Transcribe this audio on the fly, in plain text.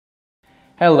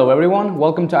Hello everyone,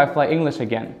 welcome to I Fly English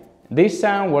again. This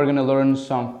time we're going to learn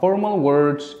some formal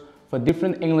words for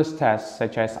different English tests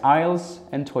such as IELTS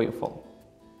and TOEFL.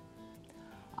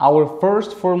 Our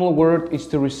first formal word is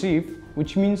to receive,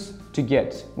 which means to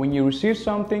get. When you receive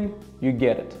something, you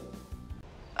get it.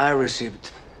 I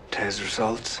received test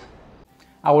results.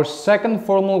 Our second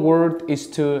formal word is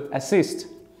to assist.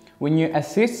 When you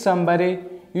assist somebody,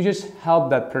 you just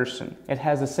help that person. It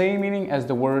has the same meaning as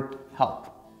the word help.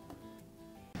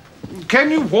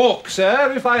 Can you walk,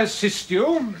 sir, if I assist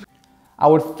you?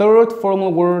 Our third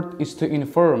formal word is to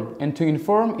inform, and to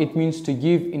inform it means to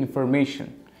give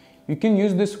information. You can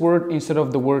use this word instead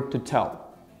of the word to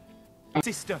tell.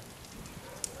 Sister,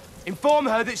 inform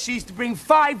her that she's to bring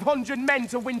 500 men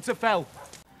to Winterfell.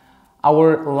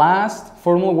 Our last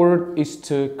formal word is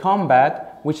to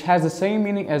combat, which has the same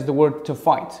meaning as the word to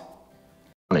fight.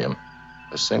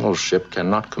 A single ship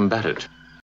cannot combat it.